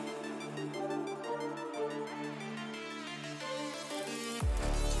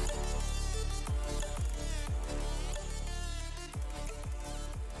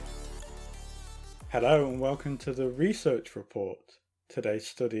Hello and welcome to the research report. Today's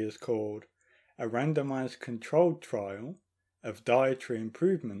study is called A Randomized Controlled Trial of Dietary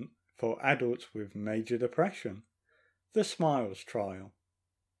Improvement for Adults with Major Depression, the SMILES trial.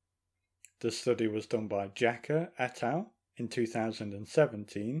 The study was done by Jacker et al. In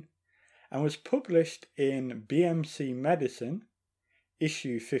 2017 and was published in BMC Medicine,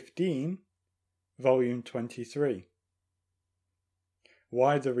 issue 15, volume 23.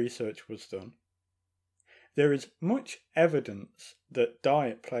 Why the research was done. There is much evidence that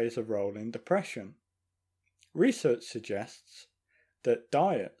diet plays a role in depression. Research suggests that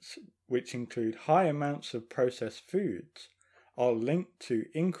diets, which include high amounts of processed foods, are linked to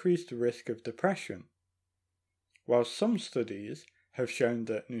increased risk of depression, while some studies have shown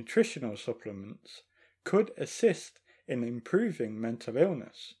that nutritional supplements could assist in improving mental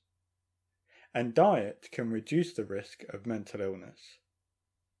illness, and diet can reduce the risk of mental illness.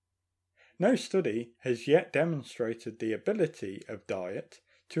 No study has yet demonstrated the ability of diet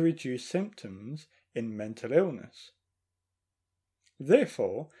to reduce symptoms in mental illness.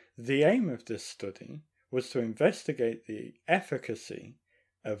 Therefore, the aim of this study was to investigate the efficacy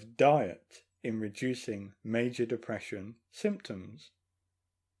of diet in reducing major depression symptoms.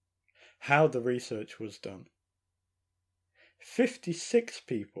 How the research was done. 56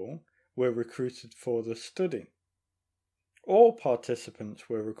 people were recruited for the study. All participants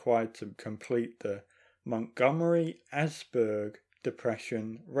were required to complete the Montgomery-Åsberg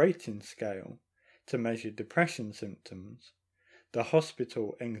Depression Rating Scale to measure depression symptoms, the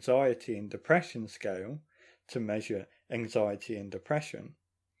Hospital Anxiety and Depression Scale to measure anxiety and depression,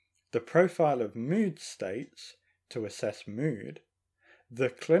 the Profile of Mood States to assess mood, the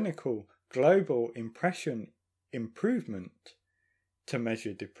Clinical Global Impression Improvement to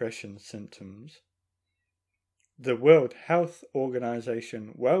measure depression symptoms, the World Health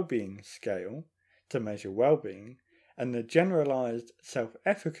Organization Wellbeing Scale to measure well-being, and the Generalized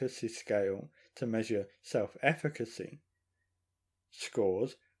Self-Efficacy Scale to measure self-efficacy.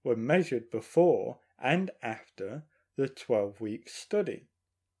 Scores were measured before and after the 12-week study.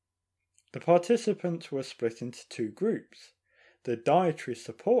 The participants were split into two groups. The dietary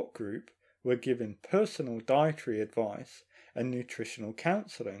support group were given personal dietary advice and nutritional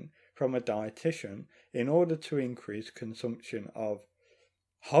counseling from a dietitian in order to increase consumption of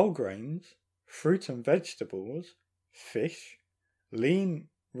whole grains, fruit and vegetables, fish, lean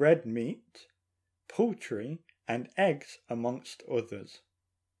red meat, poultry, and eggs, amongst others.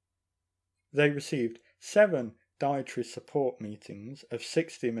 They received 7 dietary support meetings of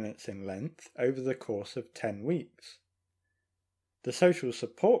 60 minutes in length over the course of 10 weeks. The social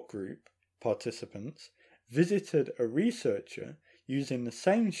support group participants visited a researcher using the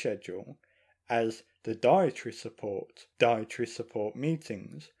same schedule as the dietary support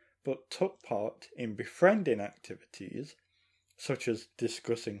meetings, but took part in befriending activities such as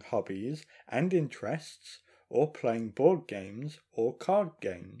discussing hobbies and interests or playing board games or card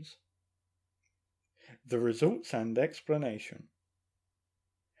games. The results and explanation.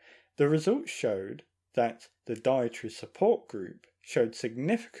 The results showed that the dietary support group showed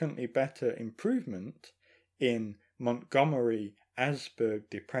significantly better improvement in Montgomery-Åsberg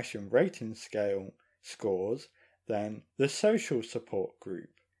Depression Rating Scale scores than the social support group,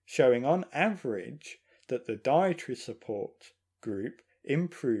 showing on average that the dietary support group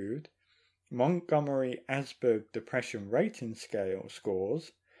improved Montgomery-Åsberg Depression Rating Scale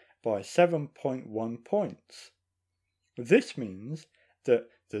scores by 7.1 points. This means that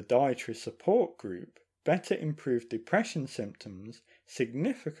the dietary support group better improved depression symptoms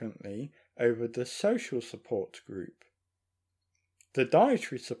significantly over the social support group. The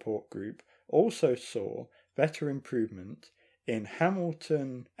dietary support group also saw better improvement in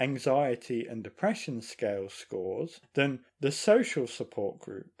Hamilton Anxiety and Depression Scale scores than the social support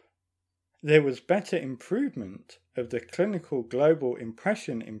group. There was better improvement of the Clinical Global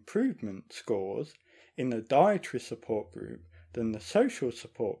Impression Improvement scores in the dietary support group than the social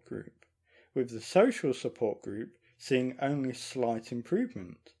support group, with the social support group seeing only slight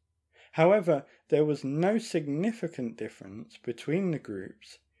improvement. However, there was no significant difference between the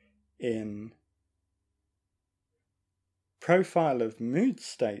groups in Profile of Mood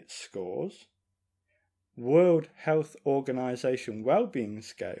States scores, World Health Organization Wellbeing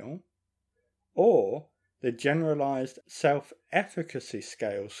Scale, or the Generalized Self-Efficacy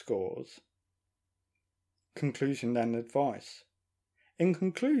Scale scores. Conclusion and advice. In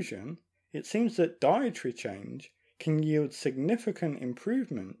conclusion, it seems that dietary change can yield significant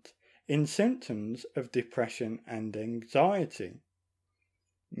improvement in symptoms of depression and anxiety.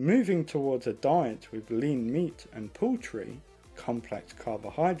 Moving towards a diet with lean meat and poultry, complex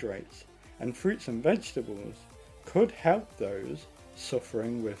carbohydrates, and fruits and vegetables could help those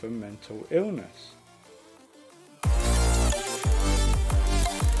suffering with a mental illness.